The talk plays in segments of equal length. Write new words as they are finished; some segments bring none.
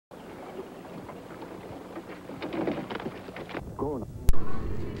going on?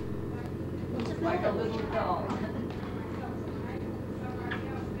 It's like a little doll.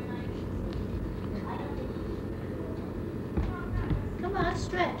 Come on,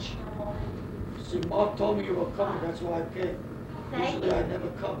 stretch. See, Mark told me you were coming, that's why I came. Thank Usually you. I never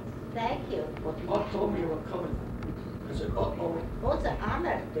come. Thank you. But Mark told me you were coming. I said, uh-oh. Oh, it's an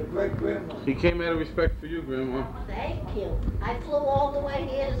honor. The great-grandma. He came out of respect for you, Grandma. Thank you. I flew all the way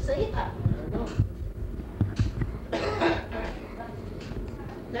here to see her. I know.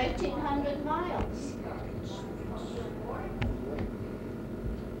 1,300 miles.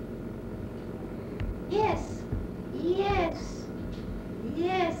 Yes. Yes.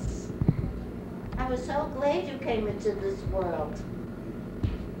 Yes. I was so glad you came into this world.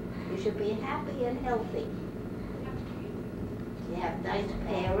 You should be happy and healthy. You have nice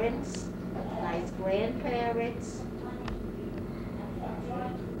parents, nice grandparents.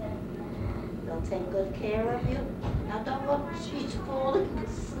 They'll take good care of you. Now don't look, she's falling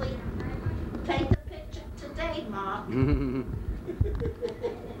asleep. Take the picture today, Mark.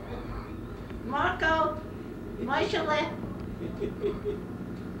 Marco, Marshall.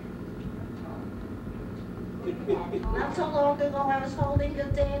 Not so long ago I was holding your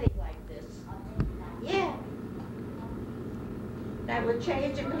daddy like this. Yeah. I would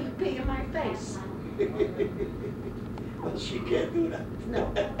change him and he'd pee in my face. Well, she can't do that.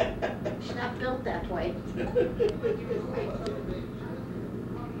 No, she's not built that way.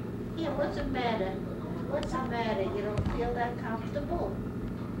 Yeah, what's the matter? What's the matter? You don't feel that comfortable?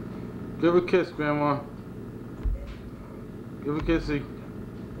 Give her a kiss, Grandma. Give her a kissy.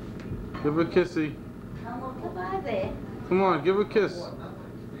 Give her a kissy. Come on there. Come on, give her a kiss.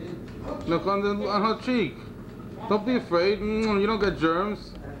 Look on her cheek. Don't be afraid. You don't get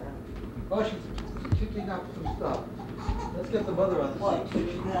germs. Oh, she's picking up some stuff. Let's get the mother on the seat.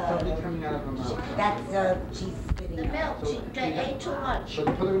 Something coming out of her mouth. That's, she's spitting The milk, out. she ate too much. But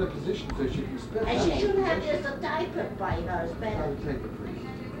put her in a position so she can spit. And she shouldn't have just a diaper by her. It's How better. to take it, please.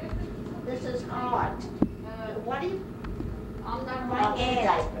 This is hard. What do you? I'm not I'll my get the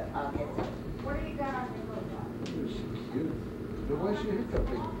ass. diaper. I'll get the. What do you got on your She's cute. But why is she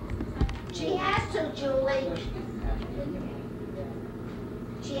hiccuping? She has to, Julie.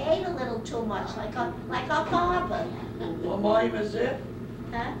 She ate a little too much, like a barber. What mime is it?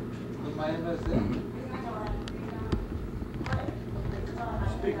 Huh? The man is there.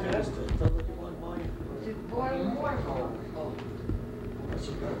 Speak to Esther. Tell her you want mime. She's boiling water. Oh. That's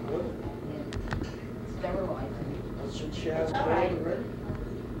a good woman. Sterilizing. That's she has It's all right. already.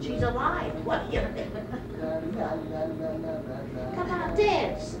 She's alive. What do you? Come on,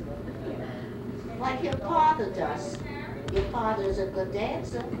 dance. Like your father does. Your father's a good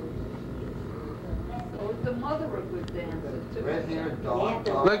dancer. Oh, the mother a good dancer too. Red hair, dog.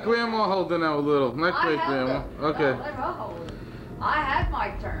 Yeah, Let Grandma hold it out a little. Not I great, have Grandma. to- Okay. No, let her hold it. I had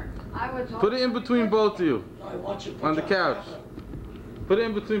my turn. I was Put it in between both of you. I want you to put On the you couch. camera. Put it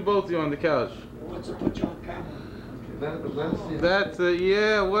in between both of you on the couch. I want to put you on camera. Let us see. That's it.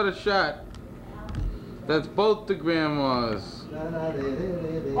 Yeah, what a shot. That's both the grandmas.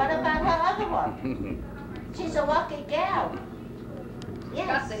 What about her other one? She's a lucky gal. got the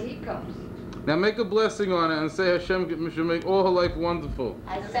Yes. hiccups. Now make a blessing on it and say Hashem should make all her life wonderful.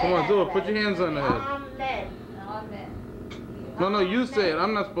 I say Come on, that do it. Put already. your hands on the head. Amen. Amen. No, you say it.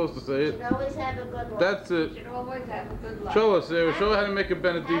 I'm not supposed to say it. Should always have a good life. That's it. Should always have a good life. Show us, Sarah. Show her how to make a Happy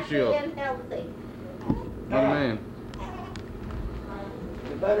benedictio. and healthy. Amen.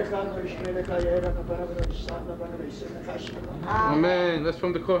 Amen. That's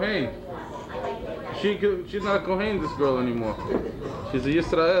from the Kohen. She's not a Kohen, this girl anymore. She's a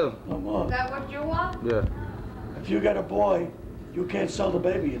Yisrael. Is that what you want? Yeah. If you get a boy, you can't sell the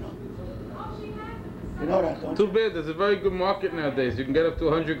baby, you know. You know that, don't Too you? bad. There's a very good market nowadays. You can get up to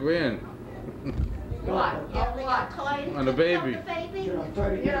 100 grand What? Only a What? coin on a to baby. sell the baby? You know,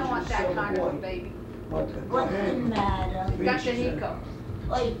 30 You years don't want you that sell kind the of a boy. baby. But What's the matter? You got the hiccups.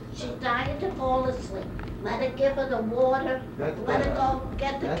 Wait, she's dying to fall asleep. Let her give her the water. That's Let her better. go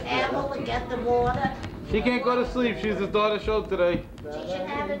get the That's camel better. and get the water. She can't go to sleep. She's his daughter's show today. She should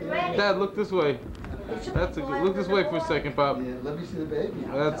have it ready. Dad, look this way. It should That's be a good. boiled Look this in way the for a water. second, Pop. Yeah, let me see the baby.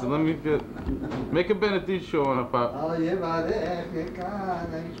 That's it. Let me get. Make a benediction on her, Pop. יברך כאן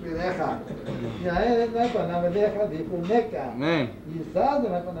בשבילך. יעל את מפניו אליך ויחונקה. Amen. יישא את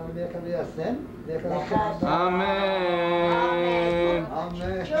מפניו אליך וישם. לך Amen.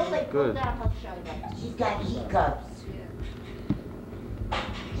 Amen. Julie, Good. put down her shoulder. She's got hiccups.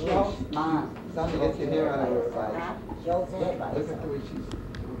 Well, Mom. Sonny, get your hair out of her Huh? face. She'll say Look about at the way she's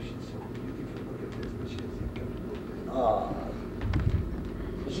so beautiful. Look at this, but she has hiccups. Oh.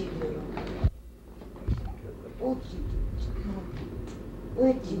 She do. Oh, she do.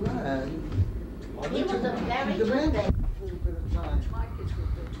 Would you? He was a very She's a good man baby. for a little bit of time. My kids were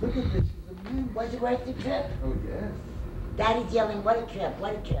good. Look at this, she's a man. Was it worth the trip? Oh, yes. Daddy's yelling, what a trip,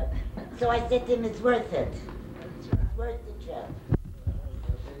 what a trip. So I said to him, it's worth it. It's worth the trip.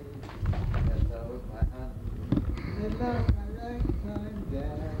 Hello, my honey. Hello, my lifetime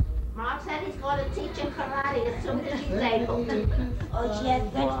dad. Mom said he's going to teach him karate as soon as she's able. Oh, she has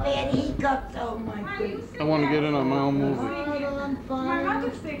such bad hiccups, oh my goodness. I want to get in on my own movie. My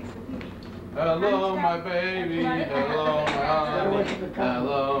mother sings. Hello, my baby. Hello, my honey.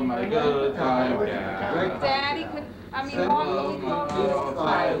 Hello, my good time gal. Daddy could, I mean, Hello, Mom my could good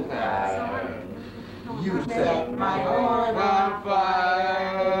time gal. You set my heart On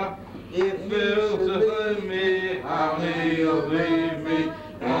fire. It feels to hurt me. How he'll leave me.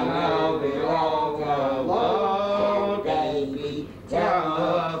 And how we all go alone. Baby, Tell her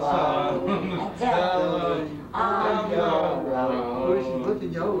I'm your Oh, she's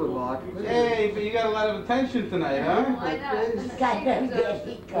looking you over, Mark. Hey, but you got a lot of attention tonight, huh? Why not? He's got very bad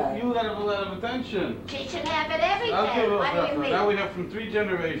hiccups. You got a lot of attention. She should have it every I'll give day. up What do that you one. mean? Now we have from 3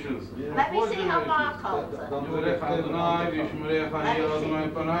 generations. Let me 4 see how Mark generations. holds it. יברך אדוני וישמרך אדוני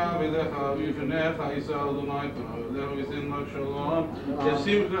פניו וילך ויפנך יישא אדוני פניו ולך וישם לך שלום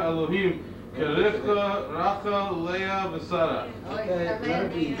ישימך אלוהים כרבקה רחל לאה ושרה. Okay,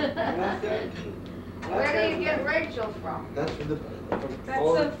 Where do you get Rachel from? That's from the. That's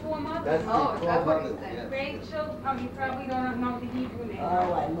the 4 mothers. That's the Oh, is that what he four said? mothers, Rachel, oh, you probably don't know the Hebrew name.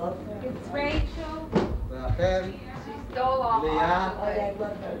 Oh, I love her. It's Rachel. yes. Rachel, She stole our Leah. hearts Oh, I away.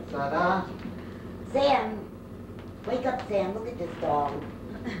 love her. Sarah. Sam, wake up, Sam. Look at this dog.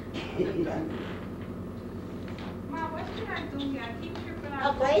 Mom, what should I do here? I keep tripping A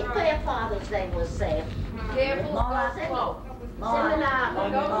out. great grandfather's name was Sam. Careful, Mom, go slow.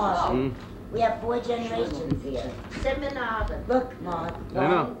 Seminarvin. We have 4 generations here. Seminarvin. Look, Mom. I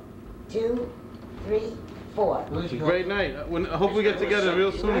know. 1, 2, 3, 4. It's a great night. I hope we get together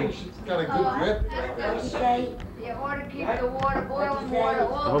real soon. She's got a good grip. What do you say? You ought to keep the water, boiling water I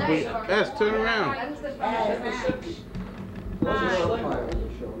all hope we. day. Turn around. That's the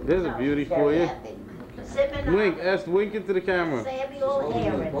There's a beauty for you. Seminarvin. Wink, wink into the camera. Samuel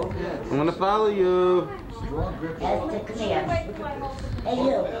Aaron. Both hands. I want to follow you. Strong grip. Esther, come here. Hey,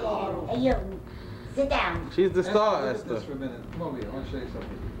 you. Hey, you. Sit down. She's the Esther, star, look at Esther. this for a minute. Come over here, I want to show you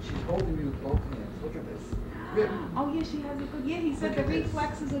something. She's holding me with both hands. Look at this. Grip. Oh, yeah, she has a good, yeah, he said Look the at this.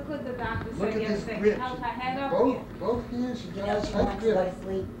 reflexes are good, the doctor Look said at this yesterday. grip. Held her head up. Both hands, she's You got know a she tight wants to go grip. to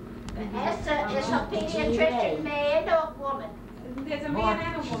sleep. Esther is a pediatrician, man or woman? There's a Mark, man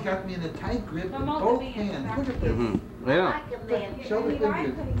and a she's woman. got me in a tight grip with But most both of the hands. hands, Look at this. Mhm. I Yeah. like a man. Show the Yeah,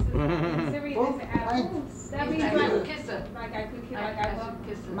 fingers. serious. Both That Means means I like, could kiss her. like I could kiss, I like I love. should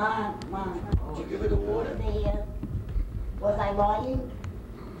kiss her. Mom, did you give her the water? Was I lying?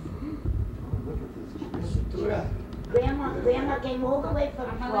 Grandma came all the way from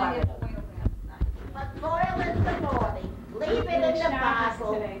I'm gonna let Florida. you But boil in the morning. Leave it in the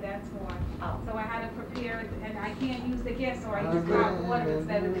bottle. today, that's why. Oh. So I had to prepare it, and I can't use the gas, so I use hot water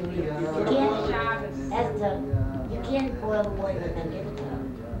instead of the gas. You can't, Shabbos. Esther, you can't boil the water and then give it to her.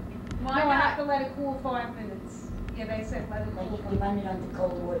 No, I have to let it cool 5 minutes. Yeah, they said let it Like cool. you run it under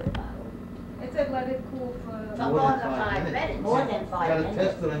cold water bottle. It said let it cool For for. more than 5 minutes. More than 5 Gotta minutes.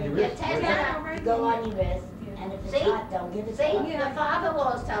 test it on your You wrist. test it. You go on your wrist, and if it's See? hot, don't give it to See, her. the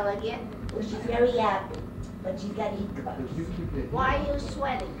father-in-law's telling you. Well, she's very happy, but she's got hiccups. You keep it. Why are you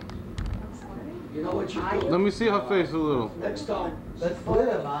sweating? You know what you Are do? Let me see her face a little. Next time. That's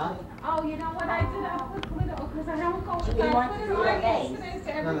glitter, Ma. Oh, you know what I did? I put glitter, because I don't go, She I wants put to it see her on face. yesterday,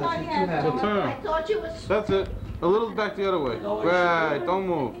 so No, everybody she's too has happy. it. So turn. I thought you was. That's it. A little back the other way. Right, don't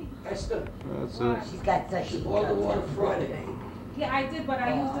move. Esther, That's it. She's got such you boiled the water hiccups. Friday. Yeah, I did, but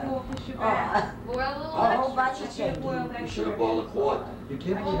I used it all for Shabbat. Oh, Boil a little a whole extra. bunch I of should have boiled change. You that should have sugar. boiled a quart. You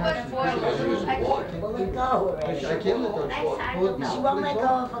can't be Oh, happy. boil a little extra. Will it go I already? can't let Next those. time Both- you'll She know. won't let go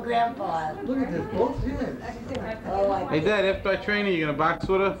of her grandpa. Look at this, both hands. Oh, I Hey, Dad, after I train her, you gonna box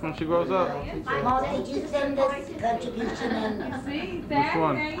with her when she grows up? Mom, did you send this contribution in? See, Which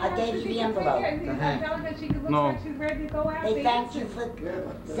one? Dad, I gave you the envelope. No. They thanked you for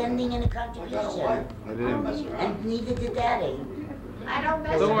sending in a contribution, I didn't. and neither did Daddy. I don't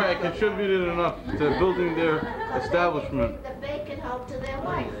mess Don't worry, I around. contributed enough to building their establishment. The bacon home to their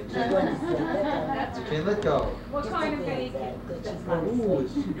wife. She's going to sleep with her. That's Can't let go. What Just kind a of glance bacon? at it, 'cause she's going to Ooh, sleep.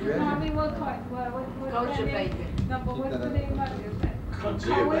 it's too No, I dready. mean, what kind? What's Kosher that name? bacon. No, but what's the name of it?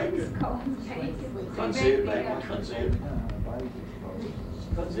 Consider bacon. Cohen's bacon. Consider bacon. Consider. Yeah, body's exposed.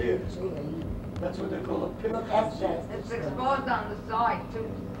 Consider. That's what they call a pig. Look, Esther. It's exposed on the side too.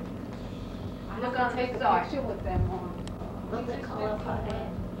 Look on his side. Picture with them on. Look at the color of her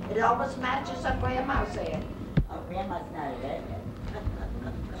hair. It almost matches her grandma's hair. Oh, grandma's not red.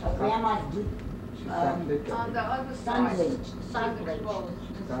 Oh, grandma's blue. She's not thick. On the other Sun side. bleach. Sun It's bleach. exposed.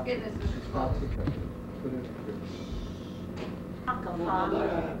 The Stop. skin is Stop exposed. the cut. Put it in the fridge.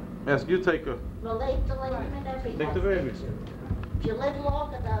 Ask you take her. Well, leave the lady and everything. Take the baby. If you live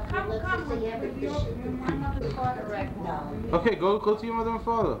long enough, you Come live to see with everything. my mother's father. Correct. No. Okay, go to your mother and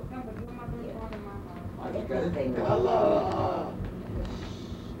father. No, but your mother's father, my mother. Get this thing.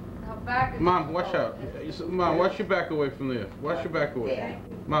 Her back is Mom, watch exposed. out. Mom, watch your back away from there. Watch your back away. There.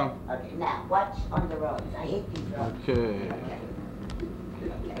 Mom. Okay, now, watch on the roads. I hate these roads. Okay.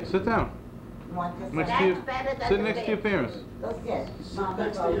 Sit down. You want this Next one? to you. That's better than Sit the next to your big. parents. Go sit. Mom,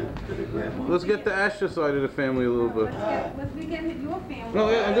 Next to go. you, to the grandma. Let's get the Asher side of the family a little bit. Let's begin with your family. No,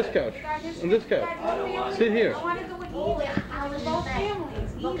 yeah, on this couch. On this couch. Sit here. I want to do it Oh, even. how is Both that?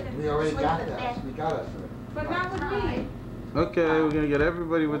 families, Look, even. We already Sleep got in that. bed. We got it. But not with me. Okay, we're gonna get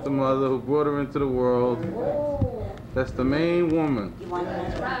everybody with the mother who brought her into the world. Oh, That's the main woman. You want to know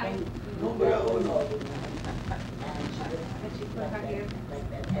something? Numero uno. And she put her hair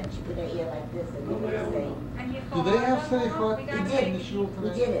like that, and she put her hair like this, and you would say, And your Do they have father, Sunny Fox? we he got did, in the shul he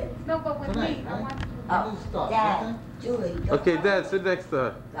tonight? did it. No, but with Tonight, me, I right? want. Oh, When does it start? Dad, Nothing? Julie, go. Okay, Dad, sit next to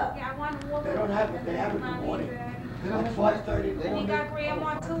her. Go. Yeah, I want to walk. They don't have it. They have it in the morning. At 5:30. And you got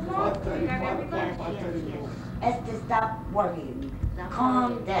grandma too, Mom? 5:30, You got 5 everybody? o'clock, 5:30. Esther, stop worrying.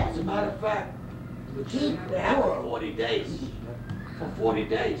 Calm As a down. matter of fact, Keep they have it cool. 40 days. For 40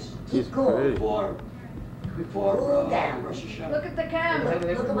 days. She's Keep cool. pretty. Before Cool down. Rosh Hashanah. Look at the camera.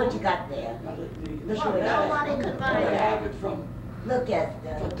 Look at what you got there. Initially, nobody could buy they it. have it from Look, for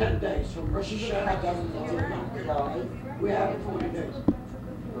Esther. 10 days, from Rosh She looks like Hashanah. Esther too now, Chloe. We have it 40 days.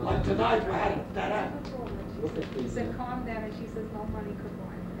 Like tonight, we had it, that happened. She said, calm down, and she says, no money could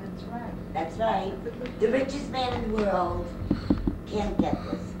buy it. That's right. That's right. The richest man in the world can't get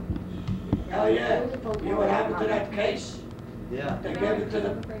this. Oh, yeah. You know what happened to that case? Yeah. They gave it to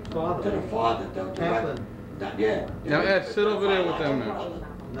the Father. father, Kaplan. yeah. Now, Ed, sit over there with them now.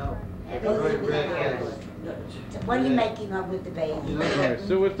 No. Go Very sit with red the hair. others. So what are you making of with the baby? You know, Alright,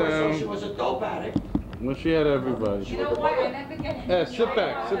 sit with So she them. was a dope addict. Well, she had everybody. You know what, I never get. Ed, sit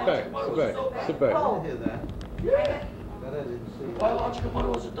back, sit back, sit back, sit back. I didn't hear that. Yeah. That I didn't see. Biological mother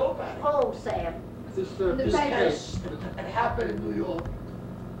was a dope addict. oh, Sam. This, The This papers. case, it happened in New York.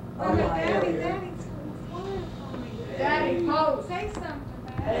 Oh, my Daddy, area. Daddy, Daddy, pose. say something,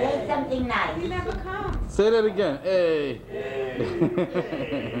 Say Daddy. something He nice. never comes. Say that again. Hey.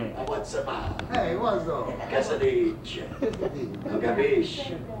 Hey, what's the matter? Hey, what's up? Quesadilla. Look at me.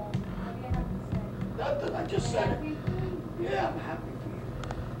 Nothing, I just said it. Yeah, I'm happy for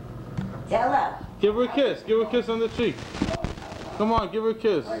you. Tell her. Give her a kiss. Give her a kiss on the cheek. Come on, give her a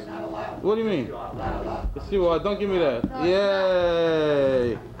kiss. Right, not allowed. What do you mean? Not allowed. Let's see what. Don't give me that.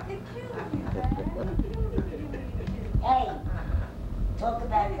 Yay. Hey, talk about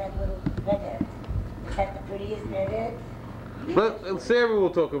that little redhead. Is that the prettiest redhead? But Sarah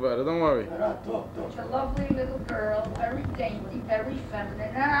will talk about it. Don't worry. Talk. She's a lovely little girl, very dainty, very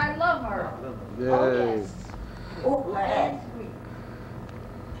feminine, and I love her. Oh, Yay. yes. Oh, her head.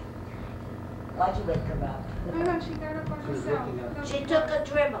 Why'd you wake her up? No, no, she got up on She was herself. looking at- No, She took a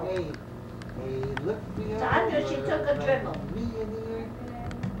dribble. Hey, hey, look me Sandra, she took a dribble. Me in here.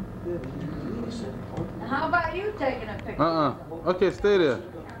 Now, how about you taking a picture? Okay, stay there.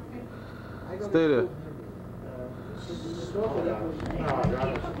 Stay there.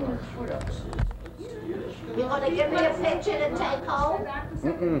 You gonna give me a picture to take home?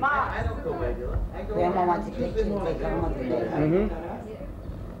 Mm-mm. Mom. I don't go regular. I go Grandma on wants a Tuesday picture to morning. take home with her.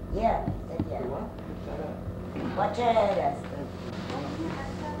 Mm-hmm. Yeah, said yeah. Watch your head, Esther.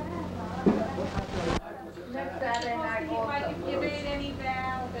 Next Saturday night Like, also. if you made any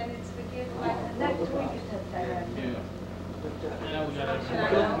vow, then it's forgiven. Next week is the Saturday.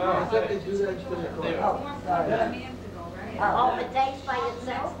 I said they do that instead of calling. Oh, sorry. Oh, the date's by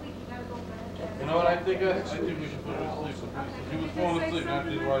itself? You know what I think? I think we should put her to sleep. She was falling asleep. Now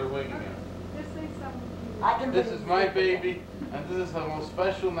she's wide awake again. Just say something. I can This put is it- my baby, and this is her most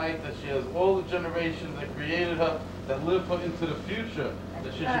special night that she has all the generations that created her, that live her into the future.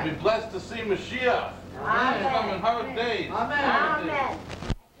 That she should be blessed to see Mashiach. Amen. Come in her days. Amen. Yeah,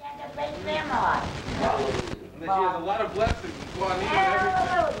 the great grandma. And that she has a lot of blessings and Kohanim and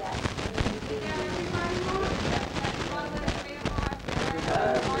everything.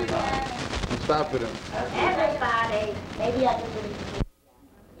 Hallelujah. Stop it. Everybody. Maybe I can put it